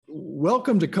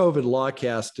Welcome to COVID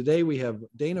Lawcast. Today we have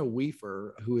Dana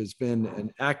Wefer, who has been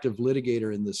an active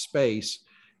litigator in this space.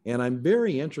 And I'm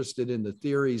very interested in the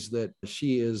theories that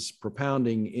she is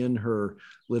propounding in her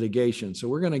litigation. So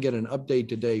we're going to get an update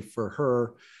today for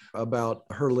her about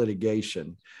her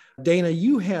litigation. Dana,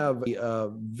 you have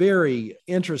a very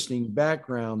interesting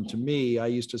background to me. I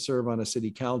used to serve on a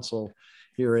city council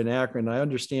here in Akron. I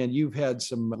understand you've had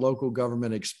some local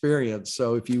government experience.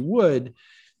 So if you would,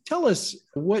 tell us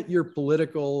what your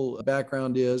political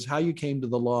background is, how you came to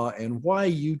the law, and why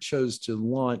you chose to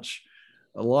launch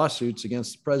lawsuits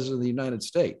against the President of the United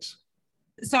States.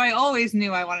 So I always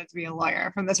knew I wanted to be a lawyer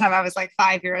from the time I was like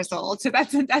 5 years old. So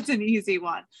that's an easy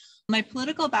one. My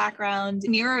political background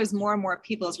mirrors more and more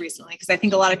people's recently, because I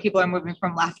think a lot of people are moving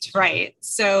from left to right.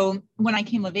 So when I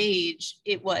came of age,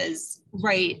 it was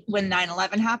right when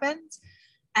 9/11 happened.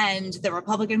 And the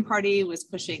Republican Party was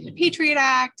pushing the Patriot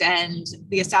Act, and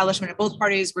the establishment of both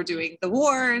parties were doing the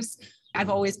wars. I've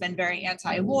always been very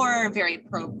anti-war, very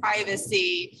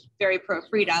pro-privacy, very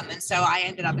pro-freedom. And so I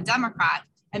ended up a Democrat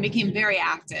and became very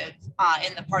active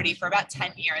in the party for about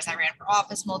 10 years. I ran for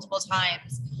office multiple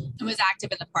times and was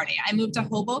active in the party. I moved to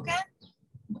Hoboken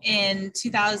in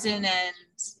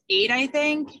 2008, I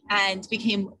think, and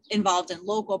became involved in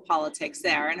local politics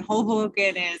there. And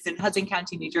Hoboken is in Hudson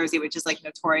County, New Jersey, which is like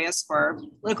notorious for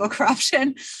political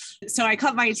corruption. So I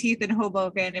cut my teeth in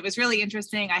Hoboken. It was really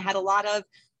interesting. I had a lot of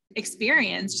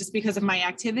experience just because of my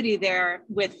activity there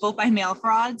with vote by mail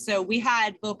fraud. So we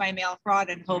had vote by mail fraud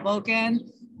in Hoboken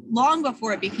long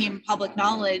before it became public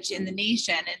knowledge in the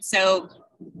nation. And so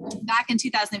back in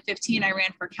 2015, I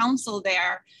ran for council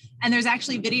there. And there's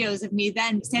actually videos of me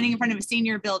then standing in front of a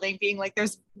senior building being like,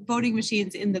 there's voting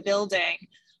machines in the building,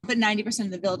 but 90%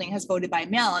 of the building has voted by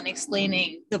mail, and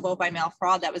explaining the vote by mail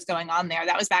fraud that was going on there.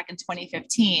 That was back in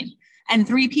 2015. And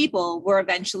 3 people were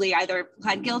eventually either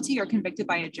pled guilty or convicted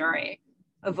by a jury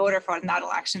of voter fraud in that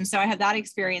election. So I had that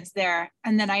experience there.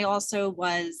 And then I also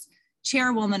was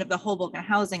chairwoman of the Hoboken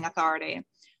Housing Authority.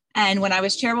 And when I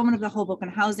was chairwoman of the Hoboken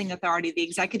Housing Authority, the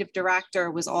executive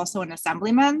director was also an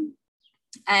assemblyman.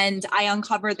 And I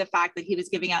uncovered the fact that he was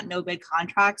giving out no bid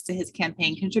contracts to his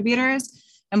campaign contributors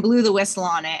and blew the whistle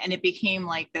on it. And it became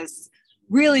like this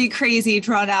really crazy,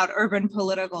 drawn out urban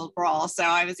political brawl. So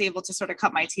I was able to sort of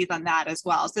cut my teeth on that as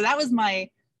well. So that was my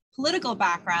political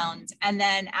background. And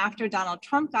then after Donald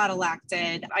Trump got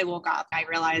elected, I woke up. I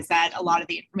realized that a lot of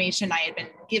the information I had been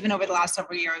given over the last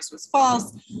several years was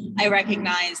false. I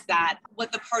recognized that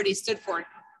what the party stood for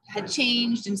had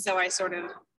changed. And so I sort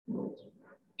of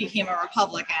became a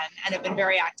Republican and have been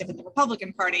very active in the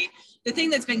Republican Party. The thing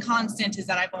that's been constant is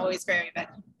that I've always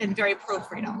been very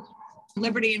pro-freedom.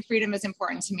 Liberty and freedom is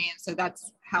important to me. And so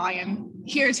that's how I am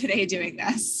here today doing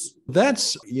this.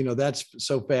 That's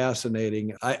so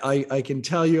fascinating. I can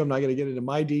tell you, I'm not going to get into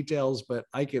my details, but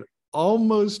I can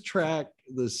almost track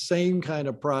the same kind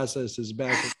of processes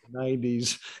back in the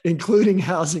 90s, including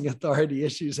housing authority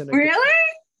issues. Really?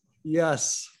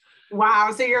 Yes.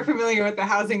 Wow. So you're familiar with the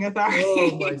housing authority.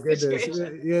 Oh my goodness.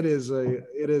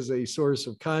 It is a source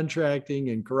of contracting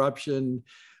and corruption.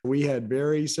 We had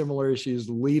very similar issues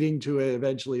leading to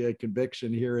eventually a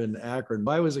conviction here in Akron.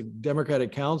 I was a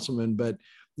Democratic councilman, but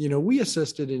we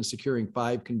assisted in securing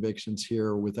 5 convictions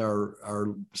here with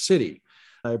our city.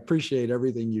 I appreciate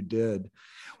everything you did.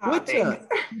 Did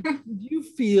you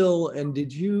feel, and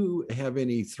did you have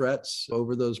any threats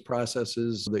over those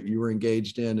processes that you were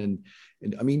engaged in? And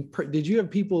I mean, did you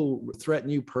have people threaten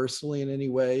you personally in any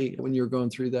way when you were going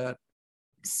through that?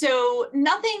 So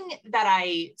nothing that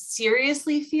I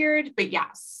seriously feared, but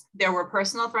yes, there were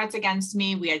personal threats against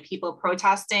me. We had people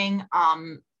protesting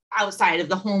outside of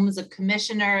the homes of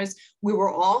commissioners. We were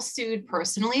all sued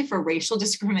personally for racial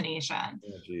discrimination.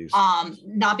 Oh,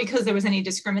 not because there was any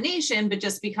discrimination, but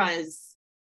just because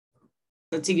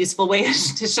it's a useful way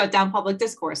to shut down public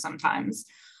discourse sometimes.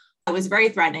 It was very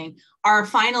threatening. Our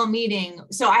final meeting,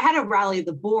 so I had to rally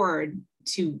the board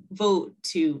to vote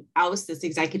to oust this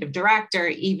executive director,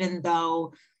 even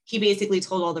though he basically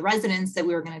told all the residents that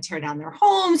we were going to tear down their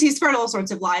homes. He spread all sorts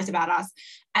of lies about us.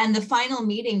 And the final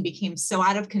meeting became so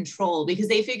out of control because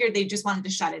they figured they just wanted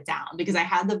to shut it down because I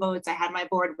had the votes. I had my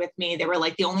board with me. They were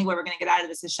like, the only way we're going to get out of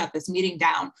this is shut this meeting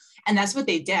down. And that's what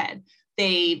they did.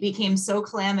 They became so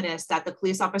calamitous that the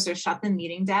police officers shut the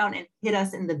meeting down and hid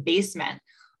us in the basement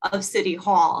of City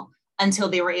Hall until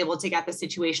they were able to get the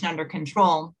situation under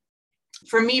control.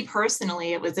 For me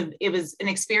personally, it was an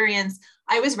experience.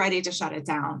 I was ready to shut it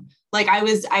down. Like I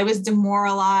was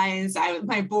demoralized.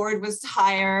 My board was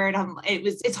tired.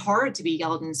 It's hard to be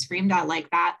yelled and screamed at like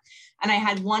that. And I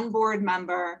had one board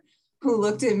member who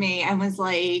looked at me and was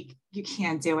like, you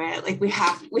can't do it. Like we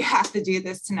have to do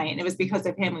this tonight. And it was because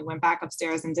of him. We went back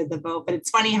upstairs and did the vote. But it's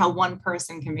funny how one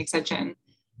person can make such an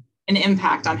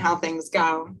impact on how things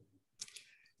go.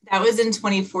 That was in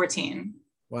 2014.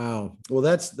 Wow. Well,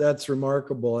 that's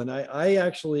remarkable. And I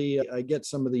actually, I get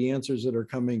some of the answers that are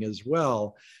coming as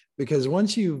well, because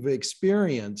once you've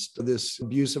experienced this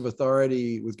abuse of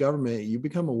authority with government, you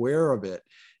become aware of it.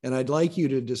 And I'd like you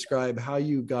to describe how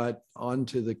you got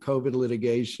onto the COVID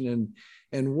litigation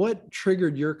and what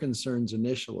triggered your concerns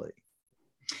initially.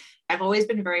 I've always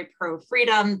been very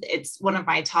pro-freedom. It's one of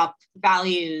my top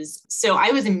values. So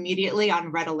I was immediately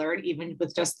on red alert, even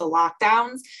with just the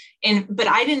lockdowns. But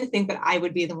I didn't think that I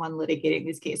would be the one litigating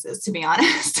these cases, to be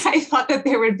honest. I thought that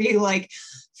there would be like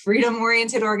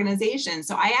freedom-oriented organizations.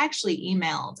 So I actually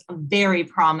emailed a very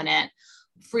prominent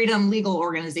freedom legal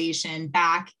organization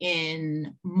back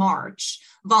in March,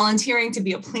 volunteering to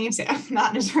be a plaintiff,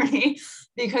 not an attorney,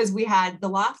 because we had the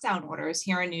lockdown orders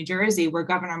here in New Jersey where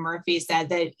Governor Murphy said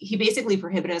that he basically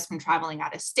prohibited us from traveling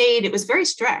out of state. It was very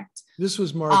strict. This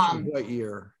was March of what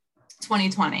year?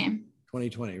 2020.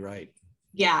 2020, right.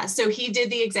 Yeah. So he did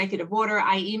the executive order.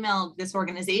 I emailed this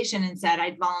organization and said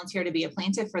I'd volunteer to be a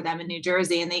plaintiff for them in New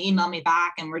Jersey. And they emailed me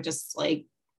back and were just like,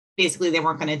 basically they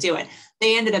weren't going to do it.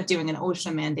 They ended up doing an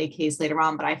OSHA mandate case later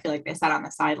on, but I feel like they sat on the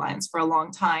sidelines for a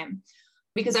long time.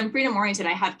 Because I'm freedom oriented,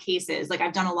 I have cases, like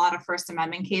I've done a lot of First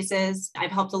Amendment cases.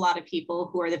 I've helped a lot of people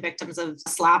who are the victims of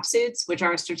SLAPP suits, which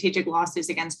are strategic lawsuits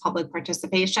against public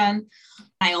participation.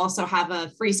 I also have a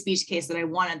free speech case that I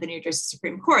won at the New Jersey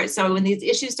Supreme Court. So when these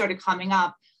issues started coming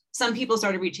up, some people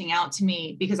started reaching out to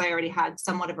me because I already had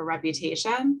somewhat of a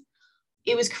reputation.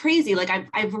 It was crazy. Like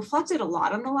I've reflected a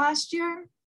lot on the last year.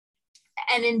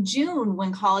 And in June,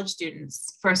 when college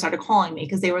students first started calling me,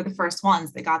 because they were the first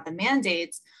ones that got the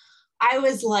mandates, I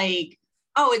was like,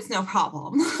 oh, it's no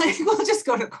problem. Like, we'll just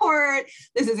go to court.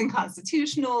 This isn't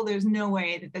constitutional. There's no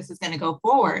way that this is going to go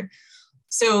forward.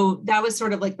 So that was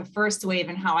sort of like the first wave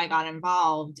in how I got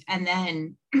involved. And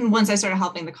then once I started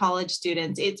helping the college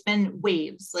students, it's been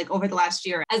waves like over the last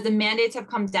year. As the mandates have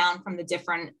come down from the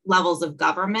different levels of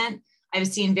government, I've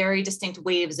seen very distinct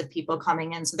waves of people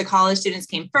coming in. So the college students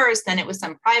came first, then it was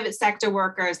some private sector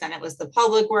workers, then it was the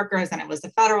public workers, then it was the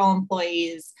federal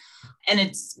employees. And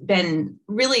it's been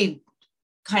really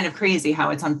kind of crazy how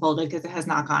it's unfolded because it has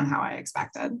not gone how I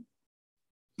expected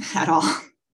at all.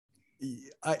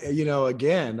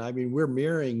 Again, I mean, we're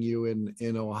mirroring you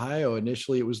in Ohio.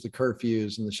 Initially, it was the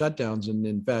curfews and the shutdowns. And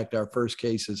in fact, our first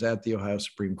case is at the Ohio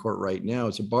Supreme Court right now.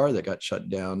 It's a bar that got shut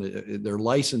down. Their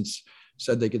license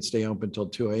said they could stay open until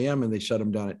 2 a.m. and they shut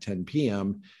them down at 10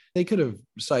 p.m. They could have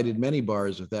cited many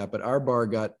bars with that, but our bar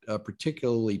got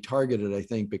particularly targeted, I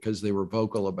think, because they were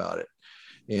vocal about it.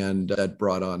 And that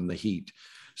brought on the heat.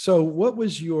 So what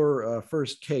was your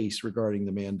first case regarding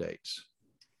the mandates?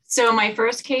 So my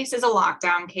first case is a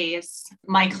lockdown case.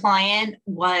 My client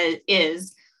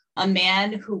is a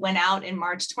man who went out in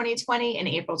March 2020 and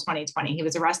April 2020. He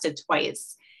was arrested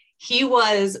twice. He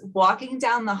was walking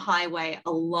down the highway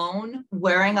alone,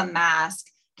 wearing a mask,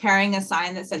 carrying a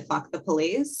sign that said, "Fuck the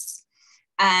police."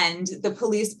 And the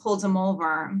police pulled him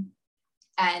over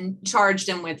and charged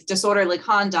him with disorderly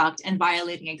conduct and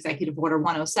violating Executive Order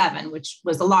 107, which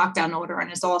was a lockdown order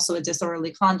and is also a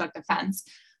disorderly conduct offense.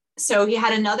 So he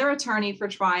had another attorney for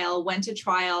trial, went to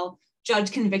trial,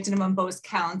 judge convicted him on both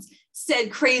counts,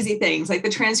 said crazy things. Like the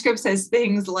transcript says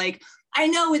things like, "I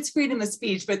know it's freedom of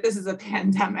speech, but this is a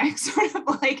pandemic," sort of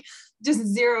like just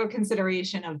zero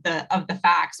consideration of the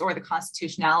facts or the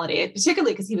constitutionality,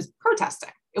 particularly because he was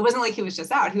protesting. It wasn't like he was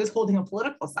just out, he was holding a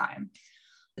political sign.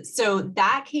 So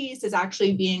that case is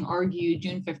actually being argued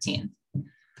June 15th.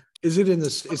 Is it in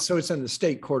this? So it's in the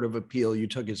state court of appeal. You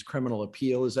took his criminal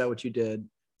appeal. Is that what you did?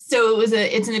 So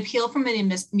it's an appeal from a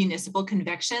municipal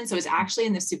conviction. So it's actually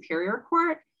in the Superior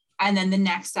Court. And then the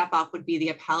next step up would be the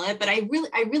appellate. But I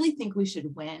really think we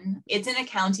should win. It's in a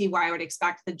county where I would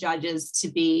expect the judges to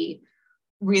be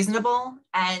reasonable.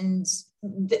 And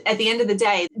at the end of the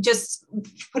day, just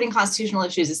putting constitutional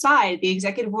issues aside, the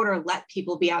executive order let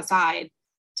people be outside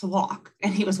to walk,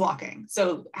 and he was walking.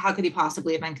 So how could he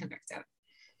possibly have been convicted?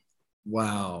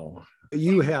 Wow.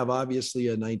 You have obviously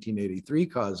a 1983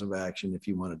 cause of action if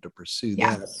you wanted to pursue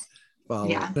that.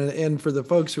 Yeah. And for the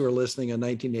folks who are listening, a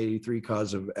 1983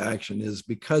 cause of action is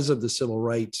because of the civil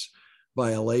rights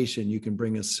violation, you can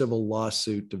bring a civil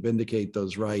lawsuit to vindicate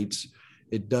those rights.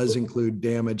 It does include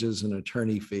damages and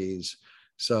attorney fees.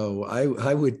 So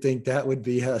I would think that would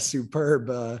be a superb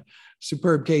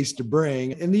case to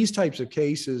bring. In these types of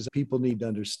cases, people need to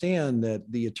understand that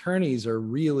the attorneys are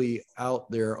really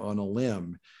out there on a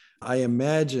limb. I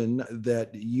imagine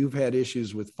that you've had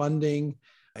issues with funding.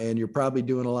 and you're probably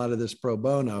doing a lot of this pro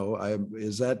bono.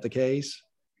 Is that the case?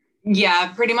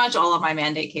 Yeah, pretty much all of my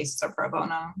mandate cases are pro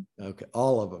bono. Okay,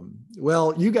 all of them.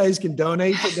 Well, you guys can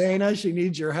donate to Dana. She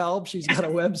needs your help. She's got a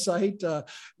website.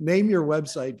 Name your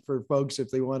website for folks if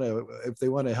they want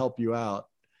to help you out.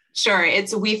 Sure,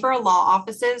 it's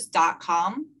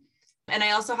weferlawoffices.com. And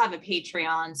I also have a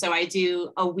Patreon. So I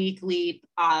do a weekly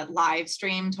live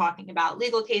stream talking about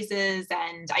legal cases.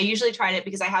 And I usually try to,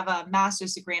 because I have a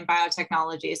master's degree in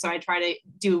biotechnology, so I try to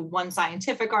do one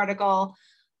scientific article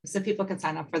so people can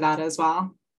sign up for that as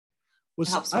well.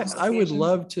 Well, I would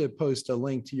love to post a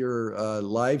link to your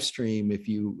live stream if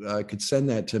you could send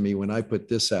that to me when I put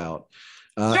this out.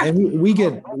 Sure. And we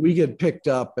get picked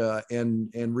up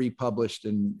and republished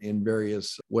in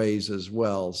various ways as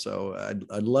well. So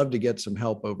I'd love to get some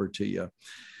help over to you.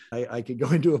 I could go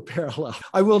into a parallel.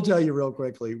 I will tell you real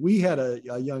quickly. We had a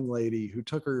young lady who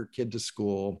took her kid to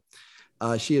school.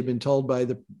 She had been told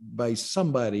by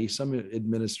some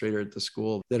administrator at the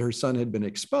school, that her son had been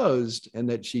exposed and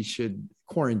that she should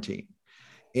quarantine.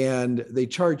 And they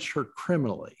charged her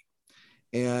criminally.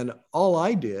 And all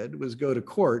I did was go to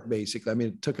court, basically. I mean,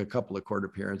 it took a couple of court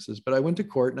appearances, but I went to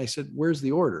court and I said, "Where's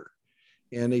the order?"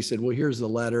 And they said, "Well, here's the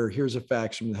letter. Here's a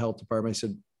fax from the health department." I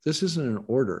said, "This isn't an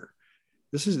order.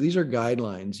 These are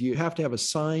guidelines. You have to have a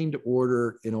signed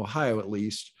order in Ohio, at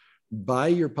least, by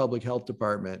your public health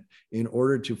department in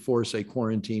order to force a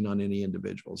quarantine on any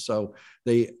individual." So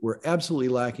they were absolutely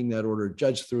lacking that order.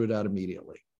 Judge threw it out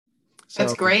immediately. So,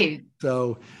 that's great.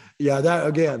 So yeah, that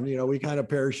again, we kind of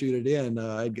parachuted in.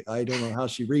 I don't know how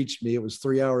she reached me. It was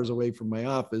 3 hours away from my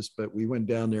office, but we went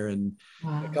down there and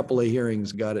a couple of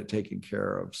hearings got it taken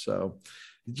care of. So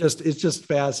it's just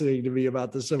fascinating to me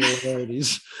about the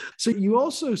similarities. So you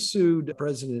also sued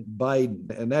President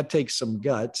Biden, and that takes some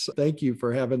guts. Thank you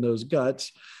for having those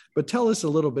guts. But tell us a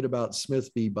little bit about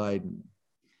Smith v. Biden.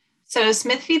 So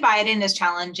Smith v. Biden is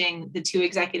challenging the two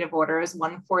executive orders,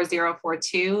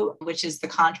 14042, which is the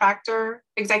contractor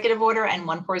executive order, and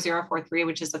 14043,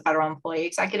 which is the federal employee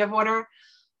executive order.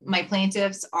 My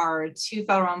plaintiffs are two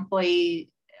federal employees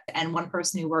and one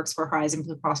person who works for Horizon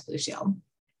Blue Cross Blue Shield.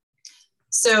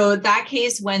 So that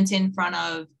case went in front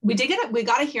of, we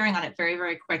got a hearing on it very,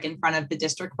 very quick in front of the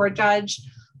district court judge.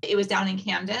 It was down in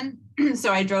Camden.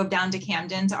 So I drove down to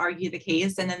Camden to argue the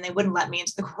case, and then they wouldn't let me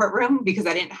into the courtroom because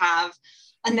I didn't have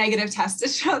a negative test to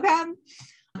show them.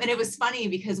 And it was funny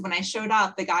because when I showed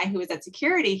up, the guy who was at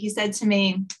security, he said to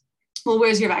me, "Well,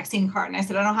 where's your vaccine card?" And I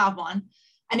said, "I don't have one."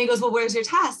 And he goes, "Well, where's your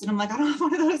test?" And I'm like, "I don't have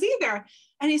one of those either."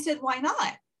 And he said, "Why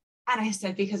not?" And I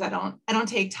said, "Because I don't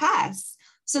take tests."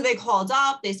 So they called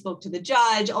up, they spoke to the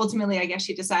judge. Ultimately, I guess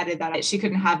she decided that she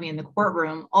couldn't have me in the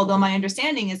courtroom. Although my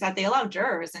understanding is that they allow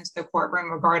jurors into the courtroom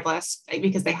regardless,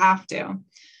 because they have to.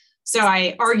 So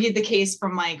I argued the case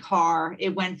from my car.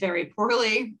 It went very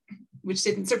poorly, which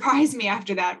didn't surprise me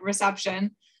after that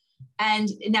reception. And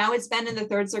now it's been in the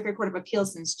Third Circuit Court of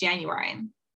Appeals since January.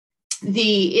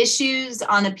 The issues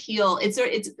on appeal, it's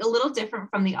a little different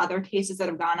from the other cases that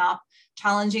have gone up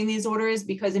challenging these orders,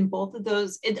 because in both of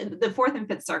those, the Fourth and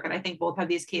Fifth Circuit, I think both have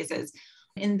these cases.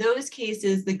 In those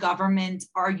cases, the government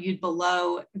argued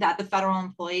below that the federal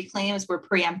employee claims were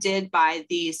preempted by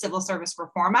the Civil Service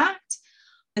Reform Act.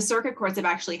 The circuit courts have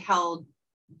actually held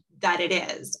that it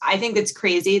is. I think that's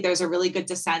crazy. There's a really good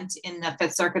dissent in the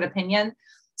Fifth Circuit opinion.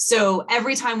 So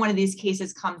every time one of these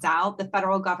cases comes out, the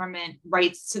federal government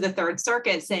writes to the Third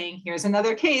Circuit saying, "Here's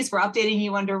another case. We're updating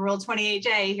you under Rule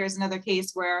 28J. Here's another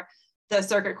case where the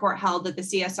circuit court held that the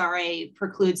CSRA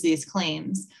precludes these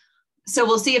claims." So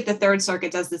we'll see if the Third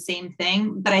Circuit does the same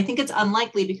thing, but I think it's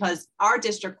unlikely because our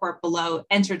district court below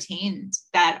entertained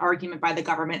that argument by the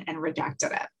government and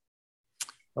rejected it.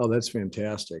 Oh, that's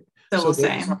fantastic. So we'll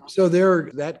see. So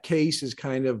that case is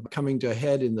kind of coming to a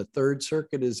head in the Third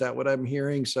Circuit. Is that what I'm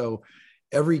hearing? So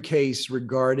every case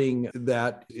regarding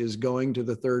that is going to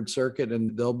the Third Circuit,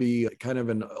 and there'll be kind of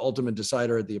an ultimate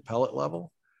decider at the appellate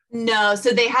level? No,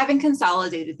 so they haven't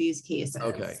consolidated these cases.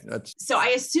 Okay. So I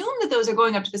assume that those are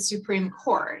going up to the Supreme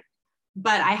Court,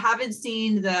 but I haven't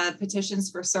seen the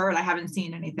petitions for cert. I haven't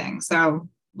seen anything. So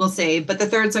we'll see. But the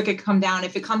Third Circuit come down.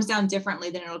 If it comes down differently,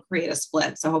 then it'll create a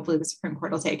split. So hopefully the Supreme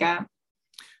Court will take it.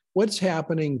 What's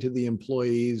happening to the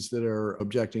employees that are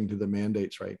objecting to the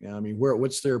mandates right now? I mean,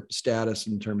 what's their status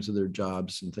in terms of their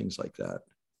jobs and things like that?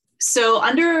 So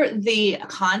under the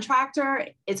contractor,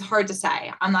 it's hard to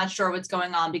say. I'm not sure what's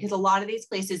going on because a lot of these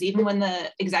places, even when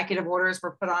the executive orders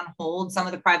were put on hold, some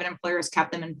of the private employers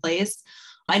kept them in place.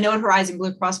 I know at Horizon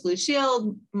Blue Cross Blue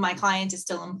Shield, my client is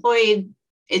still employed.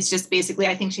 It's just basically,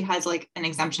 I think she has like an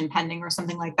exemption pending or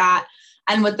something like that.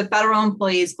 And with the federal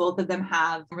employees, both of them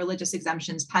have religious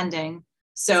exemptions pending.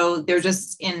 So they're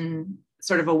just in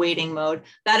sort of a waiting mode.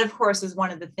 That, of course, is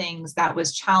one of the things that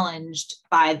was challenged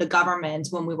by the government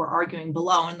when we were arguing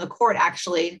below. And the court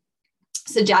actually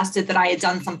suggested that I had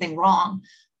done something wrong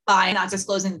by not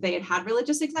disclosing that they had had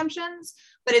religious exemptions.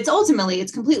 But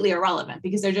it's completely irrelevant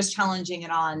because they're just challenging it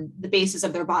on the basis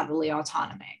of their bodily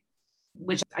autonomy,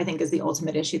 which I think is the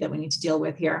ultimate issue that we need to deal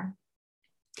with here.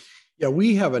 Yeah,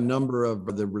 we have a number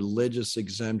of the religious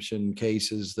exemption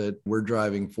cases that we're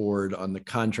driving forward on the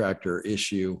contractor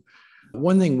issue.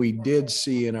 One thing we did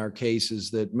see in our case is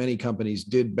that many companies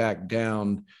did back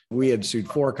down. We had sued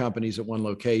 4 companies at one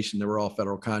location. They were all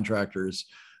federal contractors.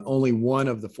 Only one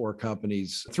of the 4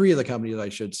 companies, 3 of the companies, I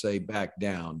should say, backed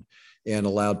down and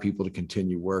allowed people to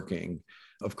continue working.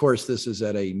 Of course, this is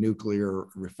at a nuclear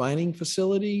refining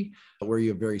facility where you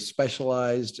have very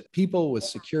specialized people with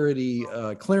security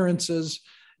clearances,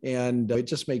 and it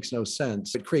just makes no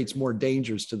sense. It creates more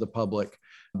dangers to the public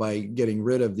by getting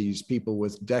rid of these people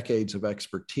with decades of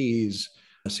expertise,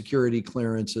 security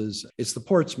clearances. It's the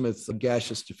Portsmouth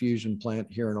gaseous diffusion plant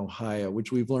here in Ohio,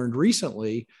 which we've learned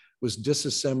recently was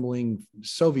disassembling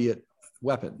Soviet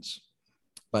weapons,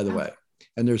 by the way.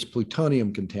 And there's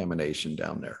plutonium contamination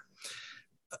down there,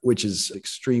 which is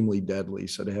extremely deadly.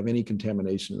 So to have any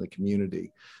contamination in the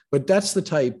community, but that's the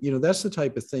type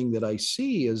of thing that I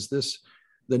see is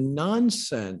the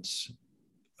nonsense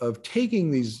of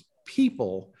taking these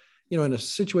people, in a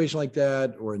situation like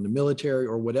that, or in the military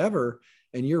or whatever,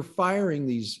 and you're firing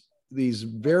these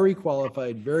very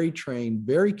qualified, very trained,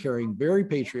 very caring, very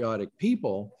patriotic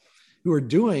people who are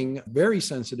doing very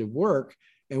sensitive work,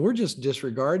 and we're just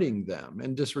disregarding them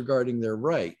and disregarding their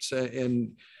rights.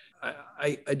 And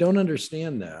I don't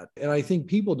understand that. And I think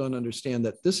people don't understand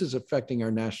that this is affecting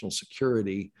our national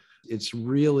security. It's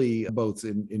really both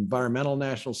in environmental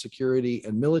national security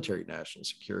and military national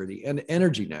security and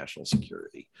energy national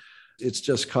security. It's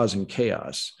just causing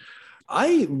chaos.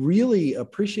 I really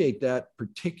appreciate that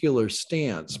particular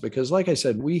stance because, like I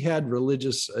said, we had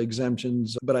religious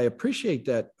exemptions, but I appreciate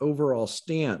that overall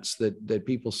stance that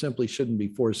people simply shouldn't be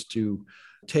forced to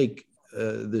take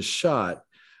this shot.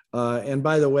 And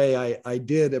by the way, I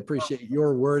did appreciate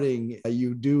your wording.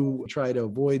 You do try to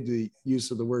avoid the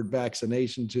use of the word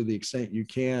vaccination to the extent you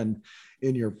can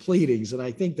in your pleadings. And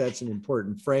I think that's an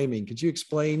important framing. Could you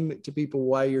explain to people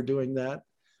why you're doing that?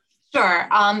 Sure.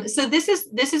 So this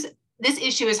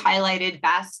issue is highlighted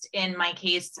best in my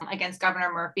case against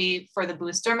Governor Murphy for the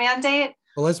booster mandate.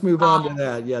 Well, let's move on to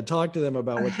that. Yeah, talk to them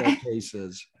about what that case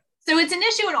is. So it's an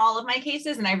issue in all of my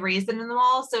cases, and I've raised it in them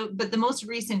all. But the most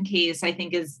recent case, I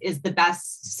think, is the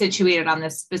best situated on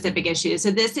this specific issue.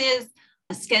 So this is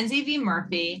Skenzie v.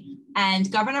 Murphy,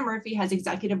 and Governor Murphy has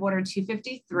Executive Order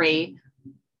 256.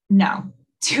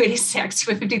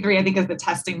 253, I think, is the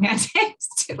testing mandate.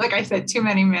 Like I said, too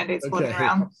many mandates floating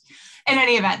around. In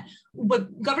any event,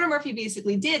 what Governor Murphy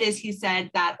basically did is he said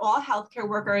that all healthcare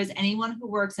workers, anyone who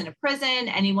works in a prison,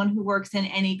 anyone who works in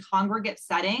any congregate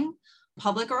setting,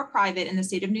 public or private in the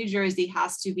state of New Jersey,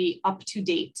 has to be up to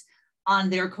date on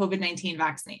their COVID-19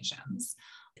 vaccinations.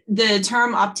 The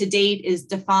term up to date is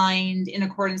defined in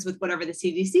accordance with whatever the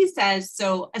CDC says.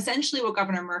 So essentially what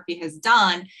Governor Murphy has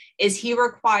done is he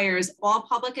requires all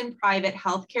public and private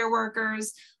healthcare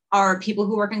workers or people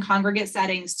who work in congregate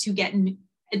settings to get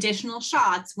additional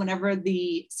shots whenever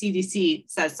the CDC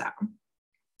says so,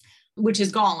 which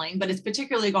is galling, but it's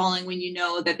particularly galling when you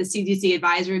know that the CDC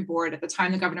advisory board at the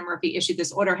time that Governor Murphy issued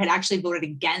this order had actually voted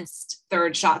against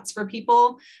third shots for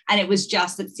people. And it was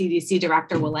just that CDC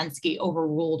Director Walensky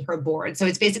overruled her board. So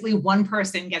it's basically one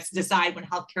person gets to decide when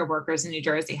healthcare workers in New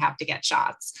Jersey have to get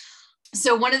shots.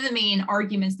 So one of the main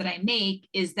arguments that I make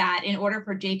is that in order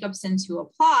for Jacobson to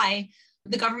apply,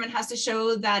 the government has to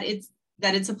show that it's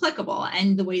applicable.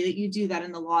 And the way that you do that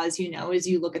in the law, as you know, is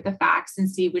you look at the facts and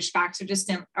see which facts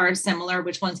are similar,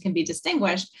 which ones can be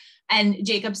distinguished. And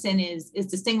Jacobson is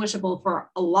distinguishable for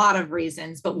a lot of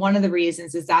reasons. But one of the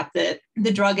reasons is that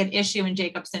the drug at issue in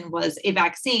Jacobson was a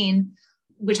vaccine,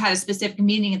 which had a specific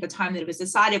meaning at the time that it was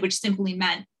decided, which simply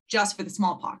meant just for the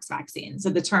smallpox vaccine.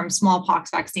 So the term smallpox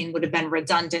vaccine would have been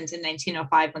redundant in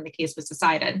 1905 when the case was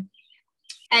decided.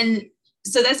 And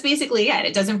so that's basically it.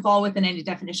 It doesn't fall within any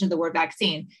definition of the word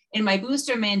vaccine. In my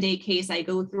booster mandate case, I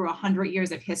go through 100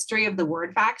 years of history of the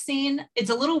word vaccine. It's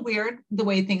a little weird the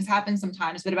way things happen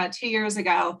sometimes, but about 2 years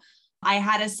ago, I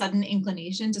had a sudden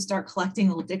inclination to start collecting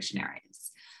little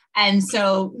dictionaries. And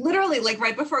so literally like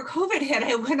right before COVID hit,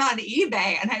 I went on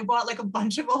eBay and I bought like a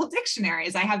bunch of old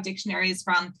dictionaries. I have dictionaries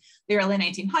from the early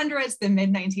 1900s, the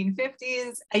mid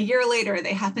 1950s. A year later,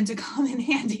 they happen to come in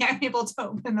handy. I'm able to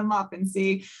open them up and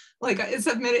see like it's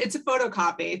a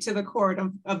photocopy to the court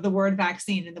of the word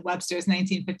vaccine in the Webster's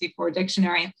 1954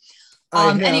 dictionary.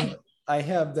 I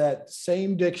have that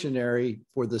same dictionary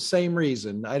for the same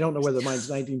reason. I don't know whether mine's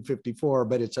 1954,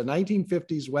 but it's a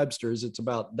 1950s Webster's. It's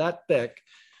about that thick.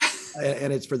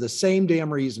 And it's for the same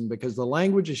damn reason, because the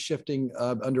language is shifting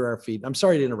under our feet. I'm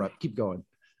sorry to interrupt. Keep going.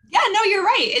 Yeah, no, you're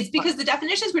right. It's because the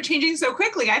definitions were changing so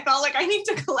quickly. I felt like I need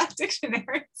to collect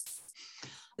dictionaries.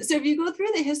 So if you go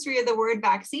through the history of the word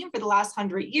vaccine for the last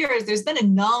 100 years, there's been a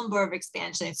number of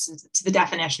expansions to the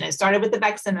definition. It started with the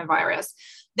vaccinovirus.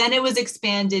 Then it was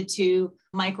expanded to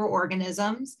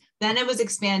microorganisms. Then it was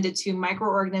expanded to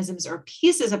microorganisms or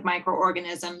pieces of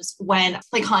microorganisms when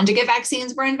like conjugate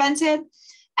vaccines were invented.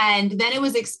 And then it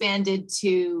was expanded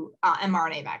to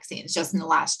mRNA vaccines just in the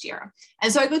last year.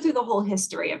 And so I go through the whole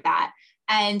history of that.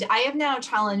 And I have now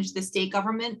challenged the state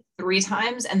government 3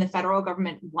 times and the federal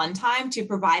government 1 time to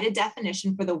provide a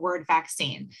definition for the word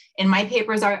vaccine. In my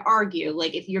papers, I argue,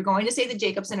 like, if you're going to say that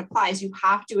Jacobson applies, you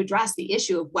have to address the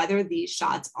issue of whether these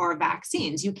shots are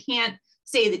vaccines. You can't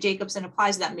say that Jacobson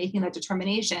applies without making that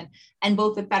determination. And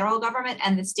both the federal government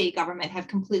and the state government have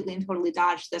completely and totally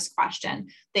dodged this question.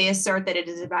 They assert that it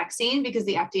is a vaccine because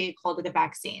the FDA called it a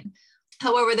vaccine.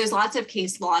 However, there's lots of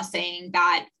case law saying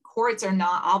that courts are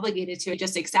not obligated to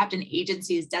just accept an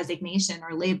agency's designation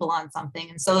or label on something.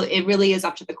 And so it really is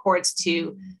up to the courts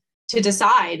to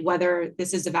decide whether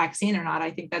this is a vaccine or not.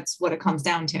 I think that's what it comes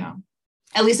down to,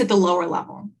 at least at the lower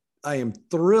level. I am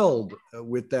thrilled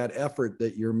with that effort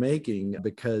that you're making,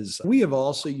 because we have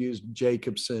also used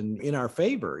Jacobson in our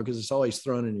favor, because it's always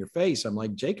thrown in your face. I'm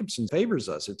like, Jacobson favors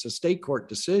us. It's a state court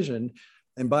decision.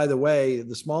 And by the way,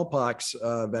 the smallpox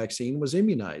vaccine was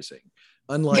immunizing,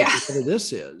 unlike whatever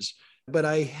this is. But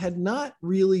I had not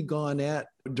really gone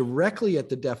directly at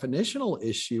the definitional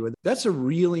issue. And that's a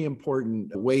really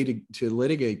important way to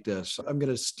litigate this. I'm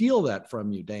going to steal that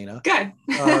from you, Dana. Good.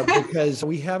 Because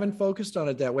we haven't focused on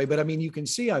it that way. But I mean, you can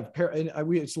see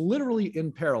it's literally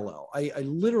in parallel. I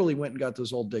literally went and got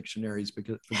those old dictionaries for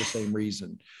the same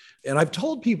reason. And I've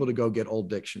told people to go get old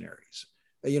dictionaries.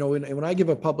 You know, when I give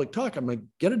a public talk, I'm like,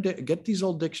 get these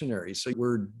old dictionaries. So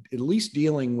we're at least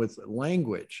dealing with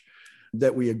language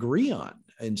that we agree on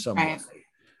in some way.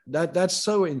 That's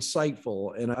so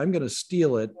insightful. And I'm going to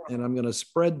steal it, and I'm going to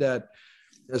spread that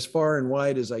as far and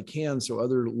wide as I can so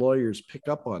other lawyers pick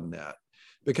up on that.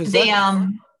 Because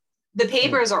the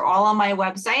papers are all on my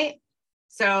website.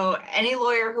 So any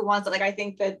lawyer who wants it, like, I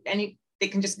think that they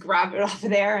can just grab it off of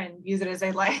there and use it as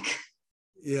they like.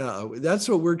 Yeah, that's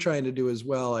what we're trying to do as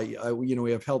well.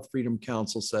 We have Health Freedom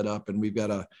Council set up, and we've got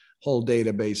a whole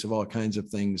database of all kinds of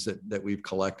things that we've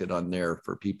collected on there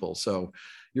for people. So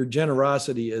your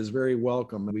generosity is very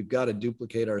welcome. We've got to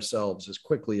duplicate ourselves as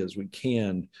quickly as we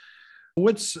can.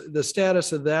 What's the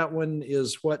status of that one?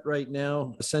 Is what right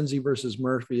now? Senzi versus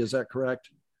Murphy, is that correct?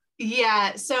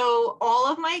 Yeah, so all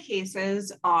of my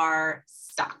cases are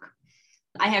stuck.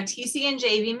 I have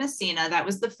TC&J v. Messina. That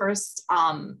was the first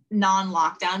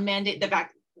non-lockdown mandate, the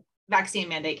vaccine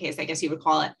mandate case, I guess you would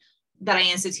call it, that I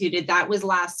instituted. That was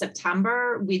last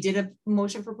September. We did a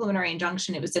motion for preliminary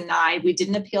injunction. It was denied. We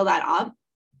didn't appeal that up.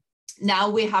 Now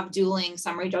we have dueling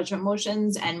summary judgment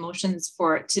motions and motions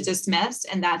to dismiss,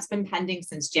 and that's been pending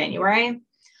since January.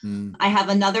 I have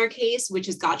another case, which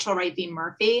is Gottschall-Wright v.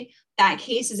 Murphy. That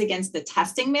case is against the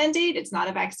testing mandate. It's not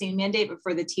a vaccine mandate, but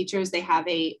for the teachers, they have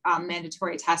a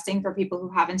mandatory testing for people who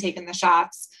haven't taken the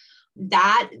shots.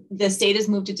 That the state has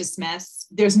moved to dismiss.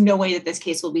 There's no way that this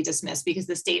case will be dismissed because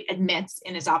the state admits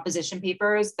in its opposition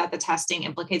papers that the testing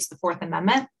implicates the Fourth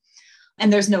Amendment.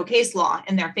 And there's no case law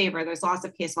in their favor. There's lots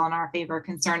of case law in our favor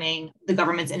concerning the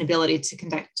government's inability to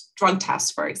conduct drug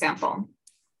tests, for example.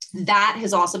 That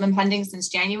has also been pending since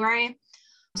January.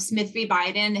 Smith v.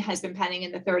 Biden has been pending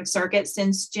in the Third Circuit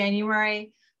since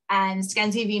January. And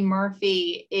Skenzi v.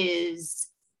 Murphy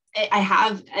I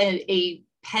have a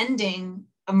pending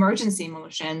emergency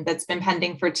motion that's been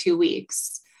pending for 2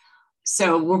 weeks.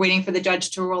 So we're waiting for the judge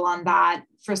to rule on that.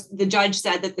 First, the judge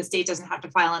said that the state doesn't have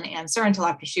to file an answer until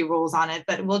after she rules on it,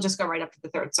 but we'll just go right up to the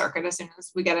Third Circuit as soon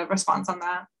as we get a response on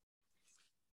that.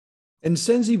 And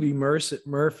Senzi v.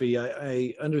 Murphy,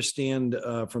 I understand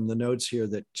from the notes here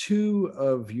that 2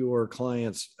 of your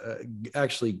clients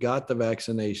actually got the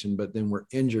vaccination, but then were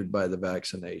injured by the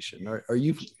vaccination. Are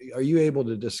you able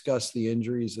to discuss the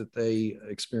injuries that they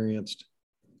experienced?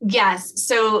 Yes.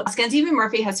 So Scansey v.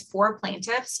 Murphy has 4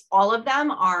 plaintiffs. All of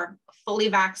them are fully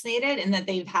vaccinated in that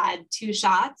they've had 2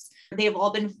 shots. They've all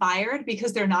been fired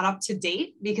because they're not up to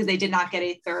date because they did not get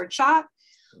a 3rd shot.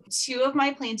 2 of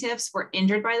my plaintiffs were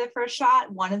injured by the first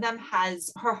shot. One of them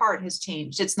her heart has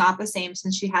changed. It's not the same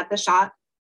since she had the shot.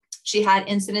 She had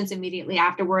incidents immediately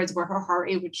afterwards where her heart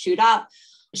rate would shoot up.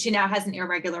 She now has an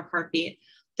irregular heartbeat.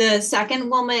 The second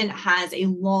woman has a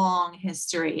long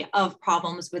history of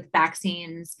problems with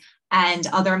vaccines and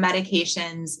other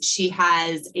medications. She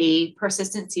has a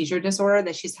persistent seizure disorder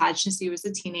that she's had since she was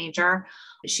a teenager.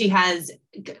 She has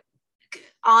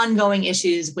ongoing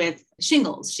issues with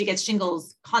shingles. She gets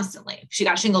shingles constantly. She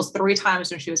got shingles 3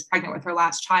 times when she was pregnant with her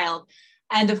last child.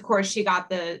 And of course, she got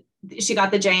the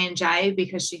J&J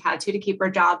because she had to keep her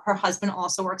job. Her husband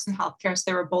also works in healthcare, so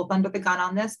they were both under the gun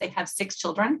on this. They have 6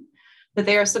 children that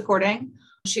they are supporting.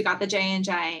 She got the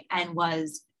J&J and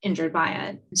was injured by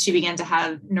it. She began to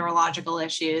have neurological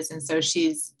issues, and so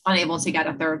she's unable to get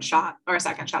a 3rd shot or a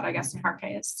 2nd shot, I guess, in her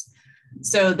case.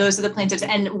 So those are the plaintiffs.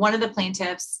 And one of the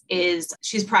plaintiffs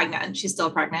she's pregnant. She's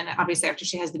still pregnant. Obviously, after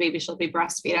she has the baby, she'll be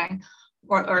breastfeeding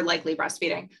or likely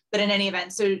breastfeeding. But in any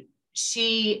event, so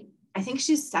I think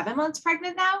she's 7 months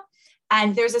pregnant now.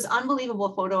 And there's this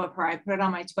unbelievable photo of her. I put it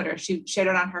on my Twitter. She shared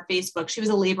it on her Facebook. She was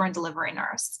a labor and delivery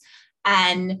nurse.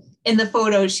 And in the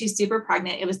photo, she's super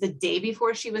pregnant. It was the day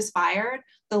before she was fired.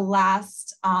 The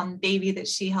last baby that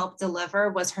she helped deliver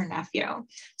was her nephew.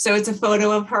 So it's a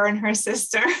photo of her and her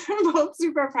sister, both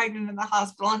super pregnant in the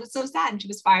hospital. And it's so sad. And she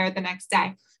was fired the next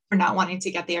day for not wanting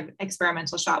to get the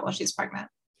experimental shot while she's pregnant.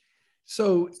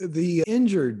 So the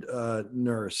injured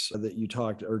nurse that you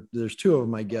talked, or there's 2 of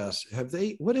them, I guess,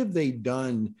 what have they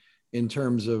done in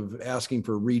terms of asking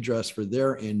for redress for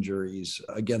their injuries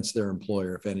against their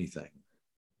employer, if anything?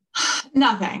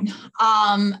 Nothing.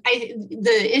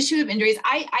 The issue of injuries,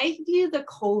 I view the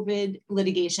COVID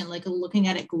litigation, like looking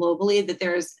at it globally, that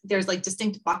there's like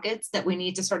distinct buckets that we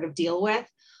need to sort of deal with.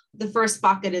 The first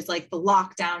bucket is like the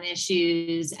lockdown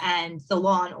issues and the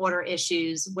law and order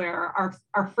issues where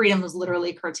our freedom was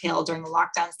literally curtailed during the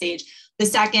lockdown stage. The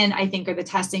second, I think, are the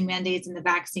testing mandates and the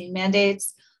vaccine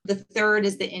mandates. The third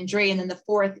is the injury. And then the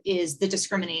fourth is the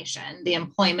discrimination, the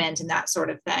employment and that sort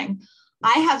of thing.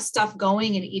 I have stuff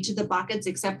going in each of the buckets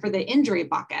except for the injury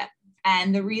bucket.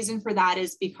 And the reason for that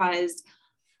is because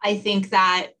I think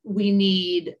that we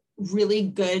need really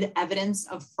good evidence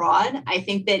of fraud. I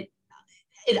think that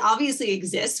it obviously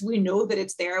exists. We know that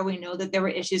it's there. We know that there were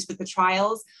issues with the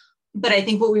trials. But I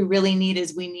think what we really need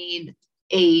is we need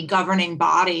a governing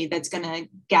body that's going to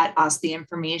get us the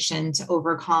information to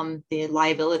overcome the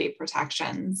liability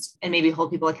protections and maybe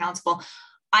hold people accountable.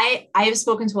 I have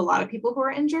spoken to a lot of people who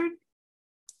are injured.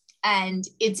 And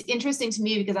it's interesting to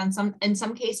me because in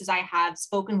some cases, I have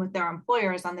spoken with their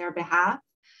employers on their behalf.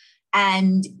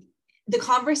 And the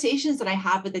conversations that I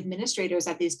have with administrators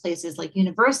at these places, like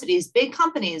universities, big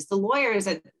companies, the lawyers,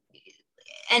 and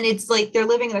it's like they're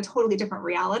living in a totally different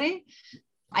reality.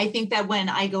 I think that when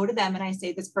I go to them and I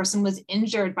say this person was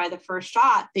injured by the first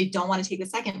shot, they don't want to take the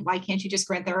second. Why can't you just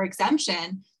grant their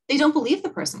exemption? They don't believe the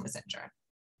person was injured.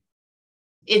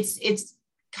 It's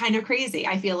kind of crazy.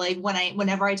 I feel like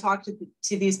whenever I talk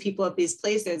to these people at these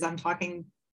places, I'm talking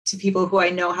to people who I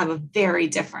know have a very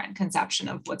different conception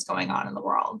of what's going on in the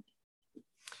world.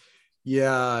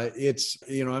 Yeah,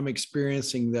 I'm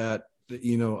experiencing that,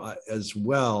 as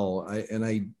well.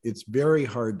 It's very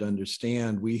hard to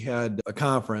understand. We had a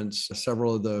conference,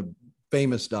 several of the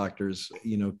famous doctors,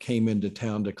 came into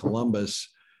town to Columbus,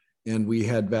 and we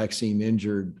had vaccine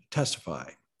injured testify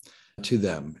to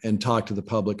them and talk to the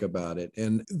public about it.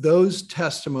 And those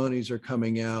testimonies are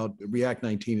coming out. React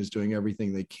 19 is doing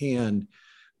everything they can.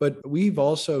 But we've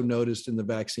also noticed in the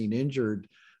vaccine injured,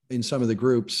 in some of the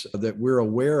groups that we're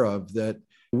aware of, that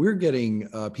we're getting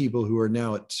people who are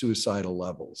now at suicidal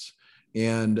levels.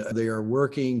 And they are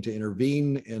working to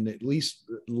intervene and at least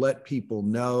let people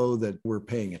know that we're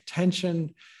paying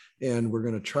attention and we're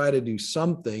going to try to do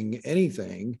something,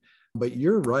 anything. But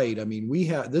you're right. I mean,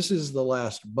 this is the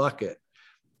last bucket.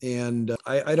 And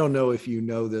I don't know if you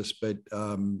know this, but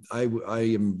I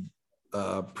am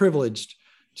privileged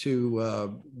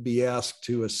to be asked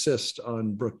to assist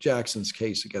on Brooke Jackson's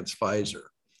case against Pfizer.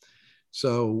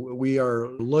 So we are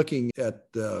looking at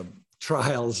the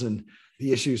trials and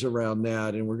the issues around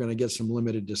that, and we're going to get some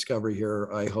limited discovery here,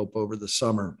 I hope, over the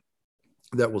summer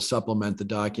that will supplement the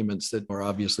documents that are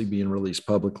obviously being released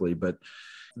publicly. But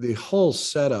the whole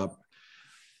setup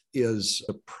is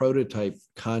a prototype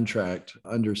contract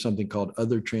under something called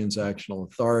Other Transactional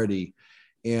Authority,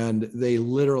 and they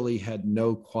literally had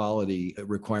no quality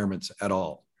requirements at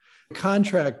all. The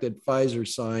contract that Pfizer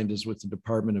signed is with the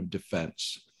Department of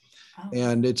Defense.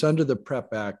 And it's under the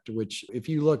PrEP Act, which, if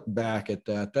you look back at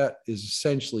that, that is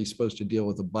essentially supposed to deal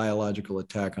with a biological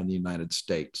attack on the United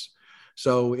States.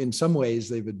 So in some ways,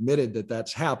 they've admitted that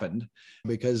that's happened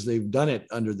because they've done it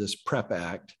under this PrEP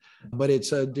Act. But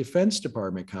it's a Defense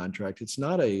Department contract. It's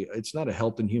not a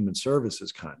Health and Human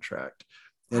Services contract.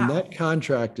 And that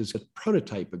contract is a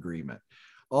prototype agreement.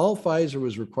 All Pfizer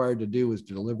was required to do was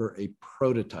to deliver a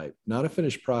prototype, not a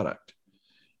finished product.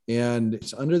 And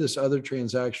it's under this other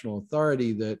transactional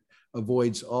authority that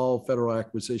avoids all federal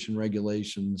acquisition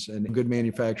regulations and good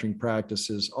manufacturing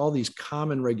practices. All these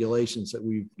common regulations that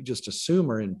we just assume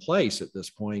are in place at this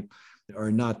point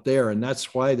are not there. And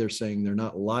that's why they're saying they're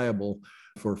not liable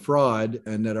for fraud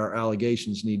and that our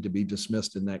allegations need to be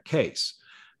dismissed in that case.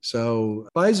 So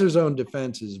Pfizer's own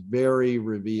defense is very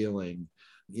revealing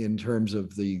in terms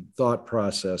of the thought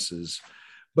processes.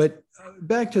 But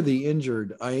back to the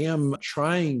injured, I am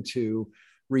trying to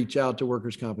reach out to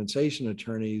workers' compensation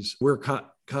attorneys. We're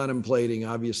contemplating,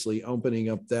 obviously, opening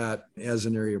up that as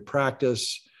an area of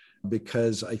practice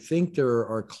because I think there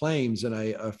are claims, and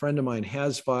a friend of mine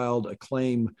has filed a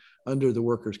claim under the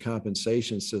workers'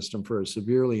 compensation system for a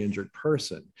severely injured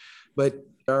person. But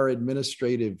our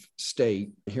administrative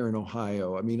state here in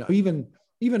Ohio, I mean,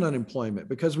 even unemployment,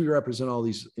 because we represent all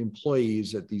these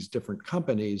employees at these different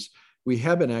companies, we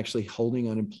have been actually holding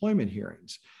unemployment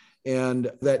hearings.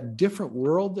 And that different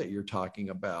world that you're talking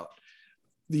about,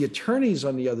 the attorneys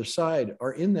on the other side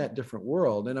are in that different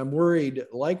world. And I'm worried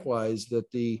likewise that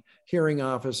the hearing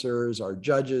officers, our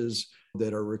judges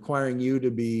that are requiring you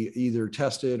to be either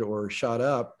tested or shot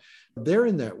up, they're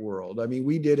in that world. I mean,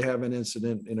 we did have an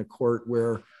incident in a court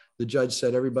where the judge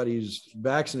said everybody who's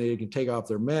vaccinated can take off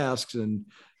their masks. And,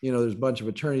 there's a bunch of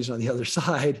attorneys on the other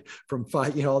side from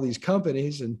all these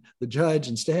companies and the judge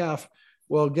and staff.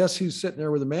 Well, guess who's sitting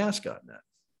there with a mask on then?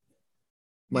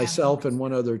 Myself and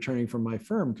one other attorney from my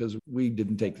firm, because we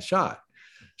didn't take the shot.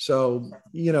 So,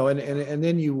 and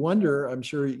then you wonder, I'm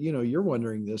sure, you're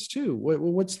wondering this too.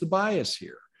 What's the bias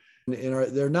here? And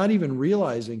they're not even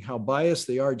realizing how biased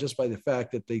they are just by the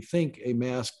fact that they think a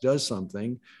mask does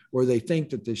something, or they think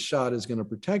that this shot is going to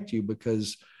protect you.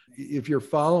 Because if you're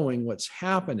following what's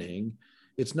happening,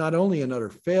 it's not only an utter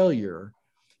failure,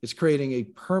 it's creating a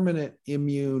permanent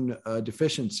immune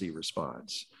deficiency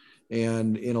response.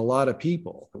 And in a lot of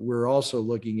people, we're also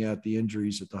looking at the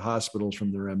injuries at the hospitals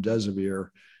from the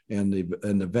remdesivir and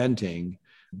the venting.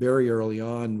 Very early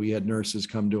on, we had nurses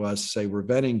come to us say, we're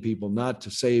venting people not to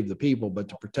save the people, but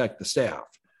to protect the staff.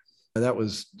 And that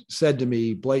was said to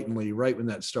me blatantly right when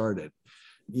that started.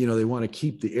 They want to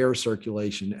keep the air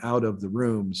circulation out of the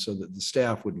room so that the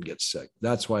staff wouldn't get sick.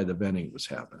 That's why the venting was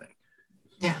happening.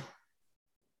 Yeah.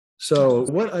 So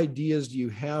what ideas do you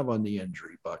have on the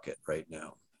injury bucket right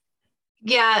now?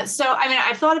 Yeah. So,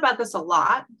 I've thought about this a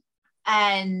lot,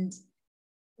 and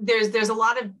there's a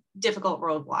lot of difficult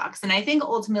roadblocks. And I think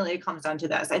ultimately it comes down to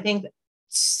this. I think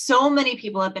so many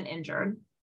people have been injured,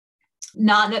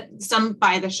 some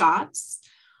by the shots,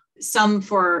 some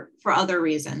for other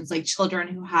reasons, like children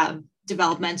who have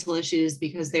developmental issues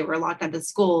because they were locked out of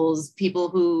schools, people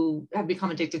who have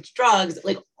become addicted to drugs,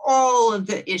 like all of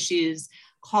the issues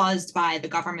caused by the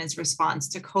government's response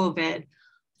to COVID.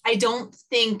 I don't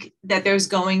think that there's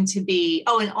going to be,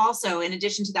 and also in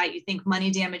addition to that, you think money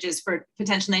damages for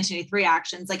potential 1983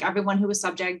 actions, like everyone who was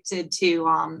subjected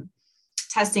to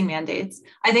testing mandates.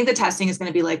 I think the testing is going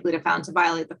to be likely to found to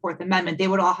violate the Fourth Amendment. They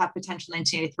would all have potential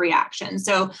 1983 actions.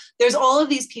 So there's all of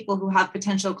these people who have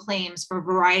potential claims for a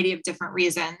variety of different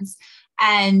reasons.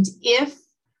 And if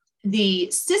the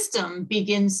system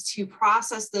begins to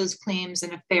process those claims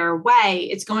in a fair way,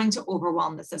 it's going to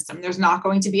overwhelm the system. There's not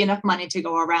going to be enough money to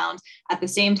go around. At the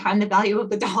same time, the value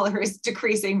of the dollar is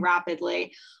decreasing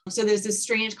rapidly. So there's this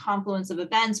strange confluence of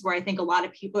events where I think a lot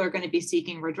of people are going to be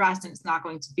seeking redress and it's not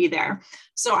going to be there.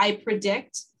 So I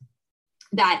predict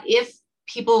that if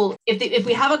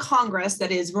we have a Congress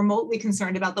that is remotely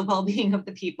concerned about the well-being of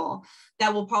the people,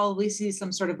 that will probably see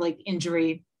some sort of like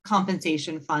injury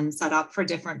compensation fund set up for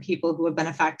different people who have been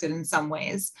affected in some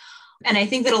ways. And I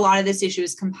think that a lot of this issue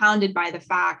is compounded by the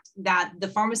fact that the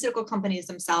pharmaceutical companies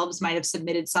themselves might have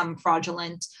submitted some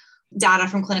fraudulent data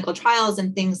from clinical trials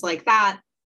and things like that.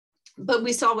 But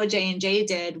we saw what J&J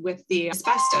did with the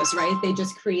asbestos, right? They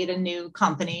just create a new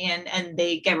company and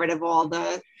they get rid of all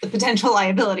the potential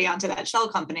liability onto that shell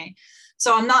company.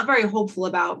 So I'm not very hopeful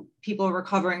about people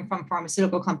recovering from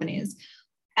pharmaceutical companies.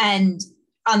 And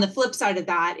on the flip side of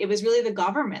that, it was really the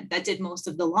government that did most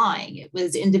of the lying. It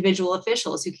was individual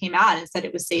officials who came out and said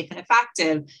it was safe and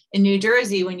effective. In New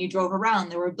Jersey, when you drove around,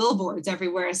 there were billboards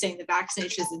everywhere saying the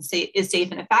vaccination is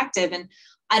safe and effective. And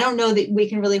I don't know that we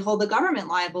can really hold the government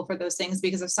liable for those things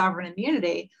because of sovereign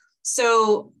immunity.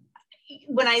 So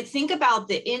when I think about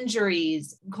the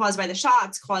injuries caused by the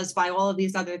shots, caused by all of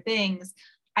these other things,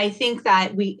 I think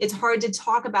that it's hard to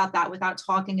talk about that without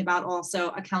talking about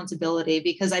also accountability,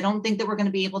 because I don't think that we're going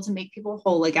to be able to make people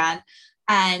whole again.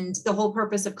 And the whole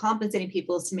purpose of compensating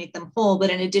people is to make them whole. But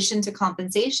in addition to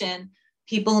compensation,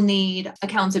 people need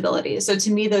accountability. So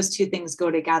to me, those two things go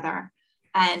together.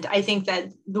 And I think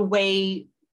that the way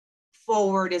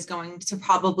forward is going to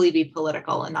probably be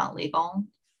political and not legal.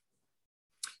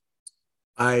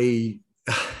 I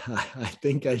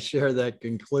think I share that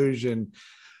conclusion.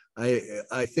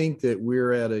 I think that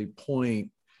we're at a point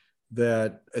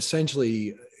that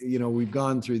essentially, we've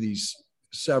gone through these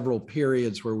several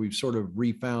periods where we've sort of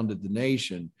refounded the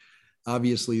nation.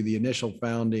 Obviously, the initial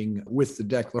founding with the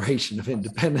Declaration of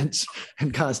Independence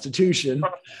and Constitution,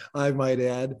 I might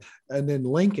add, and then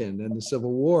Lincoln and the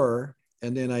Civil War.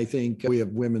 And then I think we have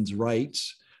women's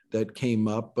rights that came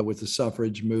up with the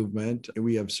suffrage movement.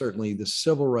 We have certainly the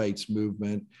civil rights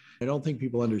movement. I don't think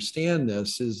people understand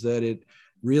this, is that it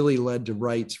really led to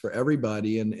rights for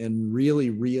everybody and really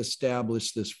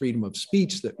reestablished this freedom of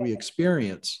speech that we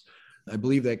experience. I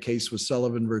believe that case was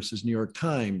Sullivan versus New York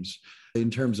Times,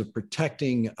 in terms of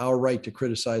protecting our right to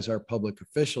criticize our public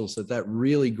officials, that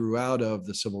really grew out of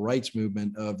the civil rights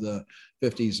movement of the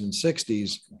 50s and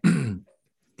 60s.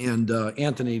 And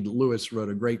Anthony Lewis wrote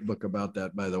a great book about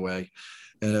that, by the way,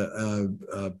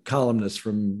 a columnist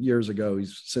from years ago.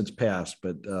 He's since passed,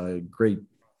 but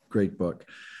great book.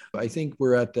 I think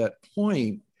we're at that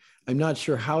point. I'm not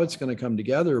sure how it's going to come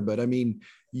together, but I mean,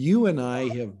 you and I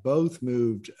have both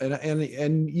moved,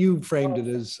 and you framed it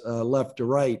as left to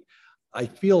right. I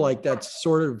feel like that's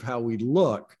sort of how we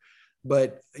look.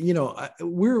 But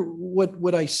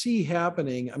what I see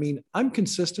happening. I mean, I'm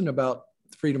consistent about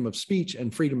freedom of speech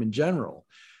and freedom in general.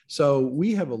 So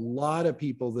we have a lot of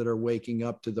people that are waking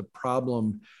up to the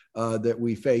problem that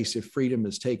we face if freedom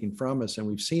is taken from us. And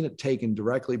we've seen it taken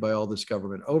directly by all this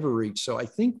government overreach. So I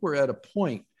think we're at a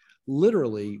point,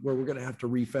 literally, where we're going to have to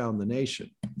refound the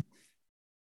nation.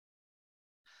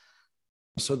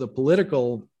 So the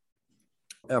political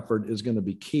effort is going to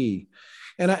be key.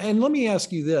 And let me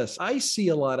ask you this. I see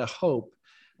a lot of hope,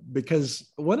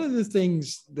 because one of the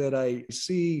things that I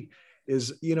see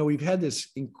is, we've had this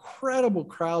incredible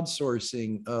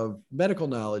crowdsourcing of medical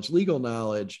knowledge, legal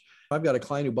knowledge. I've got a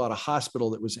client who bought a hospital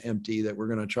that was empty that we're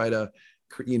going to try to,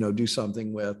 do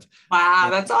something with. Wow,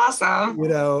 that's awesome.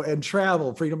 And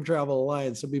Freedom Travel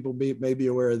Alliance, some people may be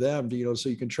aware of them, so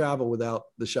you can travel without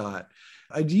the shot.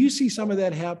 Do you see some of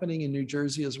that happening in New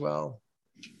Jersey as well?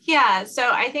 Yeah, so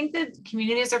I think that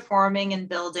communities are forming and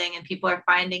building and people are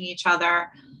finding each other.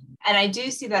 And I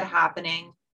do see that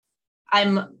happening.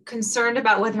 I'm concerned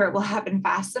about whether it will happen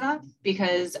fast enough,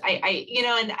 because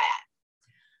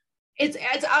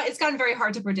it's gotten very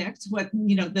hard to predict what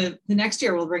the next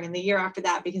year will bring and the year after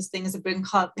that, because things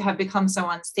have become so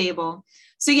unstable.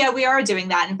 So yeah, we are doing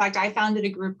that. In fact, I founded a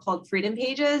group called Freedom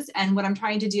Pages, and what I'm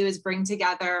trying to do is bring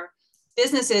together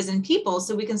businesses and people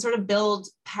so we can sort of build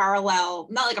parallel,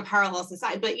 not like a parallel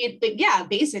society, but yeah,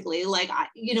 basically,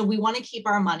 we want to keep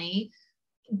our money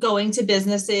going to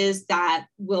businesses that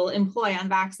will employ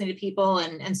unvaccinated people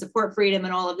and support freedom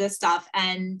and all of this stuff,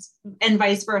 and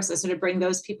vice versa, sort of bring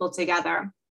those people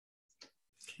together.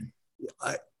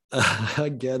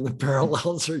 Again, the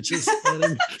parallels are just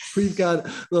funny. We've got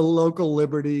the local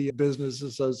Liberty business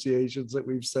associations that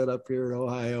we've set up here in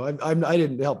Ohio. I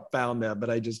didn't help found them, but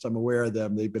I'm aware of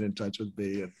them. They've been in touch with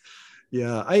me, and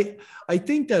yeah, I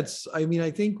think that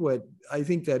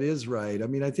is right. I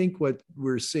mean, I think what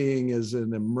we're seeing is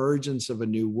an emergence of a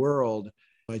new world.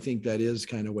 I think that is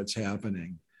kind of what's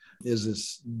happening, is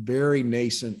this very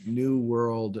nascent new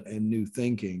world and new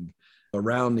thinking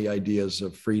around the ideas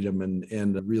of freedom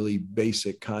and the really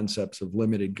basic concepts of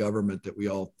limited government that we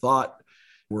all thought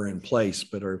were in place,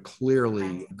 but are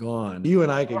clearly gone. You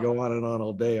and I could go on and on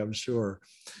all day, I'm sure.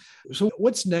 So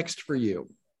what's next for you?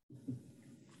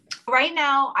 Right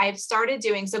now, I've started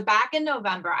doing, so back in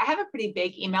November, I have a pretty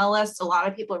big email list. A lot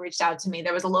of people reached out to me.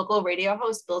 There was a local radio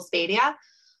host, Bill Spadia,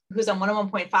 who's on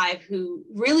 101.5, who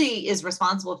really is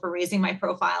responsible for raising my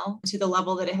profile to the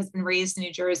level that it has been raised in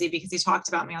New Jersey, because he talked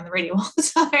about me on the radio all the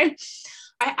time.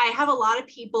 I have a lot of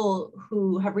people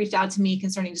who have reached out to me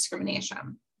concerning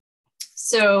discrimination.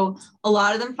 So a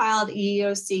lot of them filed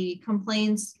EEOC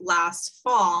complaints last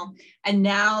fall, and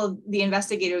now the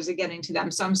investigators are getting to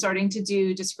them. So I'm starting to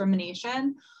do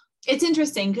discrimination. It's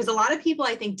interesting because a lot of people,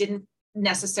 I think, didn't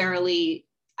necessarily,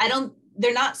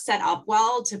 they're not set up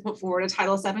well to put forward a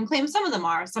Title VII claim. Some of them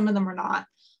are, some of them are not.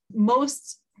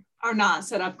 Most are not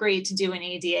set up great to do an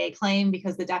ADA claim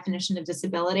because the definition of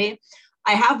disability.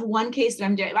 I have one case that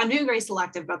I'm doing very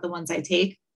selective about the ones I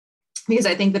take, because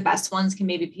I think the best ones can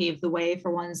maybe pave the way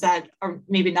for ones that are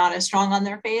maybe not as strong on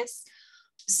their face.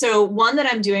 So one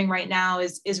that I'm doing right now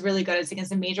is really good. It's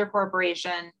against a major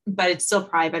corporation, but it's still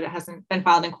private. It hasn't been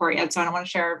filed in court yet, so I don't want to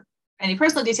share any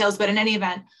personal details, but in any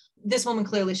event, this woman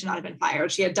clearly should not have been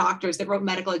fired. She had doctors that wrote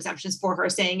medical exemptions for her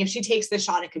saying if she takes this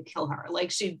shot, it could kill her.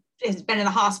 Like, she has been in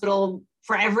the hospital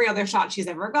for every other shot she's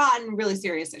ever gotten, really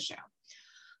serious issue.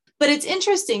 But it's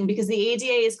interesting because the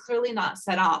ADA is clearly not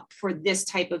set up for this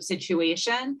type of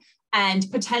situation,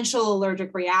 and potential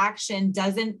allergic reaction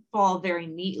doesn't fall very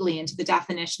neatly into the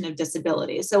definition of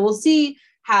disability. So we'll see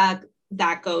how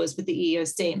that goes with the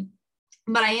EEOC.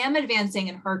 But I am advancing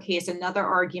in her case another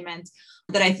argument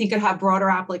that I think could have broader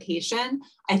application.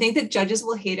 I think that judges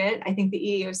will hate it. I think the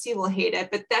EEOC will hate it,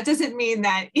 but that doesn't mean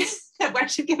that, that I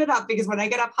should give it up, because when I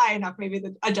get up high enough, maybe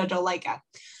a judge will like it.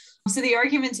 So the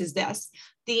argument is this: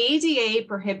 the ADA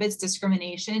prohibits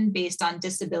discrimination based on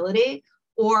disability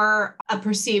or a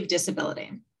perceived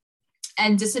disability.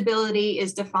 And disability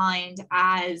is defined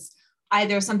as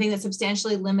either something that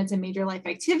substantially limits a major life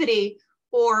activity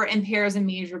or impairs a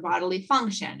major bodily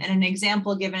function. And an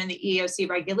example given in the EEOC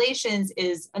regulations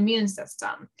is immune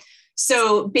system.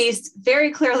 So based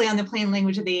very clearly on the plain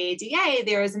language of the ADA,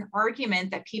 there is an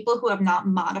argument that people who have not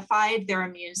modified their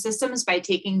immune systems by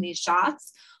taking these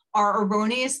shots are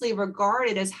erroneously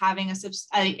regarded as having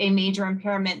a major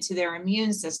impairment to their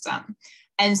immune system.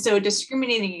 And so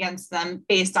discriminating against them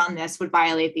based on this would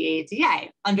violate the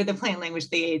ADA under the plain language of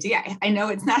the ADA. I know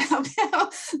it's not how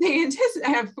they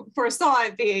foresaw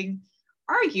it being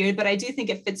argued, but I do think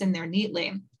it fits in there neatly.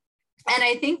 And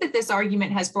I think that this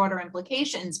argument has broader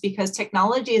implications because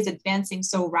technology is advancing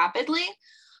so rapidly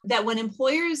that when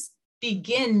employers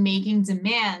begin making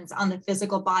demands on the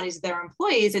physical bodies of their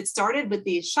employees, it started with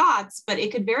these shots, but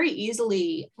it could very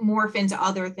easily morph into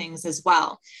other things as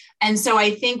well. And so I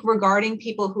think regarding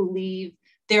people who leave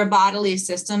their bodily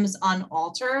systems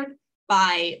unaltered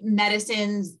by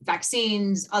medicines,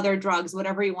 vaccines, other drugs,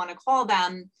 whatever you want to call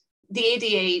them, the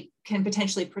ADA can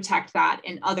potentially protect that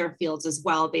in other fields as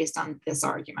well based on this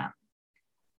argument.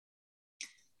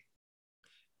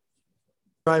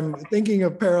 I'm thinking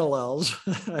of parallels.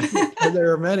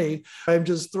 There are many. I'm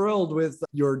just thrilled with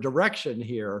your direction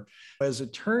here. As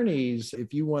attorneys,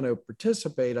 if you want to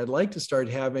participate, I'd like to start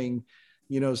having,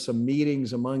 some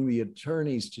meetings among the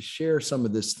attorneys to share some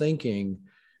of this thinking,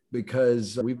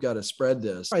 because we've got to spread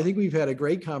this. I think we've had a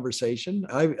great conversation.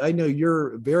 I know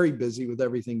you're very busy with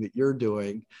everything that you're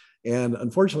doing. And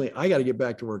unfortunately, I got to get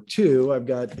back to work too. I've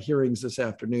got hearings this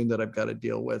afternoon that I've got to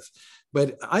deal with.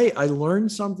 But I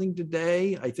learned something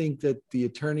today. I think that the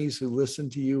attorneys who listen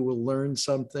to you will learn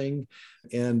something.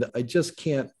 And I just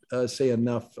can't say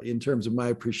enough in terms of my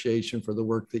appreciation for the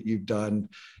work that you've done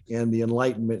and the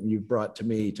enlightenment you've brought to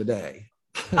me today.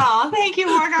 Oh, thank you,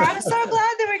 Margaret. I'm so glad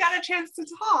that we got a chance to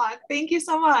talk. Thank you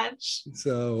so much.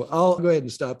 So I'll go ahead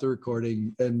and stop the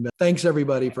recording. And thanks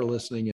everybody for listening.